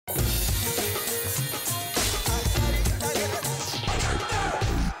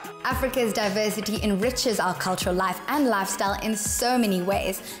Africa's diversity enriches our cultural life and lifestyle in so many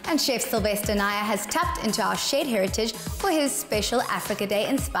ways, and Chef Sylvester Nair has tapped into our shared heritage for his special Africa Day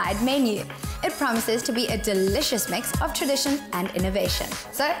inspired menu. It promises to be a delicious mix of tradition and innovation.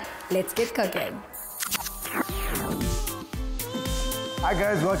 So, let's get cooking. Hi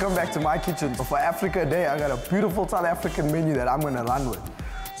guys, welcome back to my kitchen. For Africa Day, I got a beautiful South African menu that I'm gonna run with.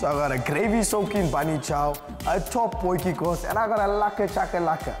 So I got a gravy soaking bunny chow, a top potjiekos, and I got a laka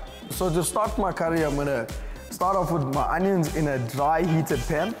chakalaka. So to start my curry, I'm gonna start off with my onions in a dry heated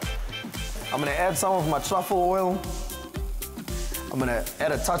pan. I'm gonna add some of my truffle oil. I'm gonna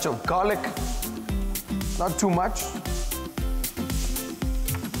add a touch of garlic, not too much.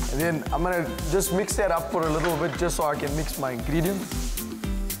 And then I'm gonna just mix that up for a little bit just so I can mix my ingredients.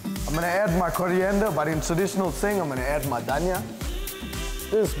 I'm gonna add my coriander, but in traditional thing, I'm gonna add my dhania.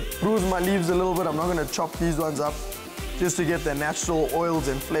 Just bruise my leaves a little bit. I'm not gonna chop these ones up just to get the natural oils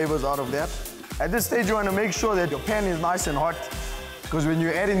and flavors out of that. At this stage, you wanna make sure that your pan is nice and hot, because when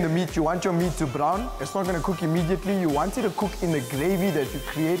you're adding the meat, you want your meat to brown. It's not gonna cook immediately. You want it to cook in the gravy that you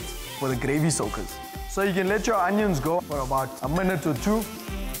create for the gravy soakers. So you can let your onions go for about a minute or two.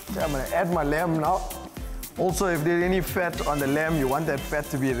 Okay, I'm gonna add my lamb now. Also, if there's any fat on the lamb, you want that fat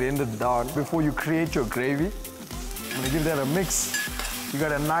to be rendered down before you create your gravy. I'm gonna give that a mix. You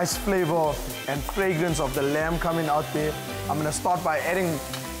got a nice flavor and fragrance of the lamb coming out there. I'm gonna start by adding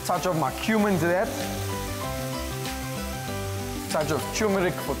a touch of my cumin to that. Touch of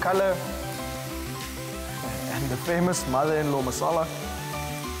turmeric for color. And the famous mother-in-law masala.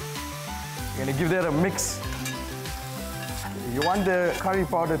 I'm gonna give that a mix. You want the curry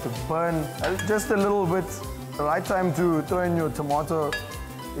powder to burn just a little bit. The right time to throw in your tomato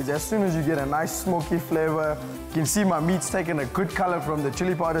is as soon as you get a nice smoky flavor. You can see my meat's taken a good color from the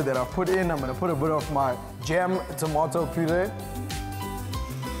chili powder that I put in. I'm gonna put a bit of my jam tomato puree.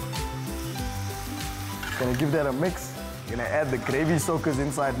 Gonna give that a mix. Gonna add the gravy soakers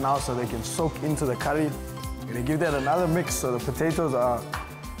inside now so they can soak into the curry. Gonna give that another mix so the potatoes are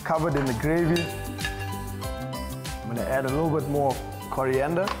covered in the gravy. I'm gonna add a little bit more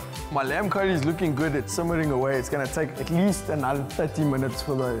coriander. My lamb curry is looking good, it's simmering away. It's gonna take at least another 30 minutes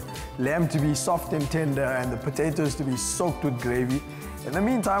for the lamb to be soft and tender and the potatoes to be soaked with gravy. In the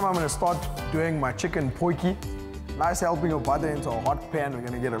meantime, I'm gonna start doing my chicken potjie. Nice helping of butter into a hot pan. We're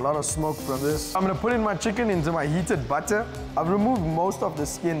gonna get a lot of smoke from this. I'm gonna put in my chicken into my heated butter. I've removed most of the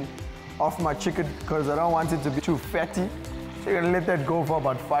skin off my chicken because I don't want it to be too fatty. So you're gonna let that go for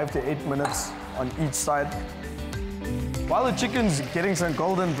about 5 to 8 minutes on each side. While the chicken's getting some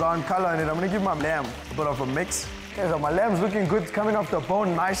golden brown color on it, I'm gonna give my lamb a bit of a mix. Okay, so my lamb's looking good, it's coming off the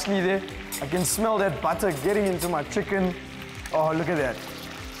bone nicely there. I can smell that butter getting into my chicken. Oh, look at that.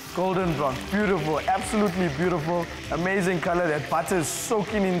 Golden brown, beautiful, absolutely beautiful. Amazing color, that butter is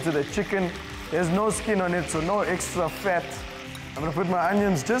soaking into the chicken. There's no skin on it, so no extra fat. I'm gonna put my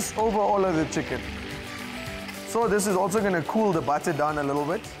onions just over all of the chicken. So this is also gonna cool the butter down a little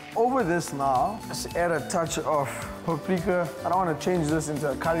bit. Over this now, just add a touch of paprika. I don't want to change this into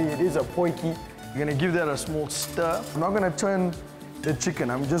a curry, it is a potjie. You're gonna give that a small stir. I'm not gonna turn the chicken,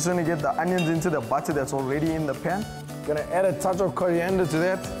 I'm just gonna get the onions into the butter that's already in the pan. Gonna add a touch of coriander to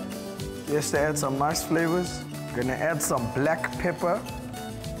that, just to add some nice flavors. Gonna add some black pepper.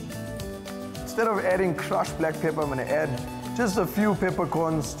 Instead of adding crushed black pepper, I'm gonna add just a few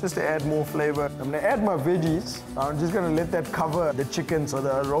peppercorns, just to add more flavor. I'm gonna add my veggies. I'm just gonna let that cover the chicken so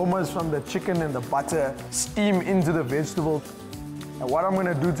the aromas from the chicken and the butter steam into the vegetables. And what I'm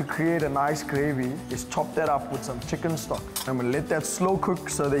gonna do to create a nice gravy is chop that up with some chicken stock. I'm gonna let that slow cook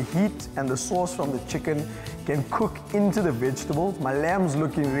so the heat and the sauce from the chicken can cook into the vegetables. My lamb's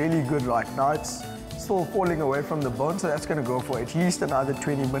looking really good right now. It's still falling away from the bone, so that's gonna go for at least another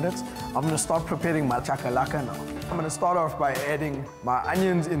 20 minutes. I'm gonna start preparing my chakalaka now. I'm gonna start off by adding my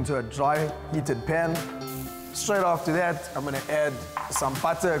onions into a dry heated pan. Straight after that, I'm gonna add some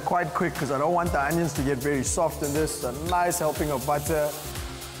butter quite quick because I don't want the onions to get very soft in this. A nice helping of butter.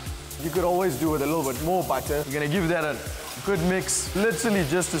 You could always do with a little bit more butter. You're gonna give that a good mix, literally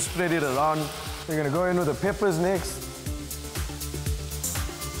just to spread it around. We're gonna go in with the peppers next.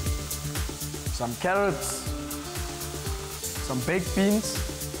 Some carrots, some baked beans.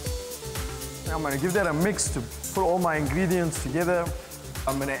 Now I'm gonna give that a mix to put all my ingredients together.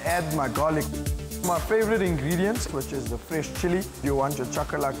 I'm gonna add my garlic. My favorite ingredients, which is the fresh chili. You want your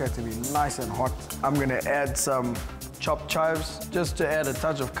chakalaka to be nice and hot. I'm gonna add some chopped chives just to add a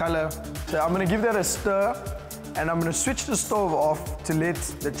touch of color. So I'm gonna give that a stir and I'm gonna switch the stove off to let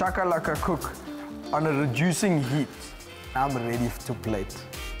the chakalaka cook on a reducing heat. Now I'm ready to plate.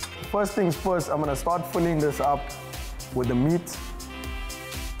 First things first, I'm gonna start filling this up with the meat.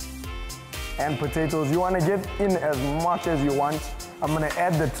 and potatoes. You want to get in as much as you want. I'm going to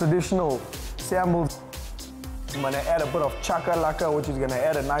add the traditional sambal. I'm going to add a bit of chakalaka, which is going to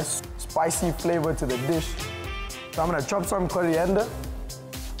add a nice spicy flavor to the dish. So I'm going to chop some coriander.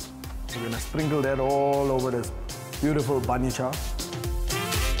 We're going to sprinkle that all over this beautiful bunny chow.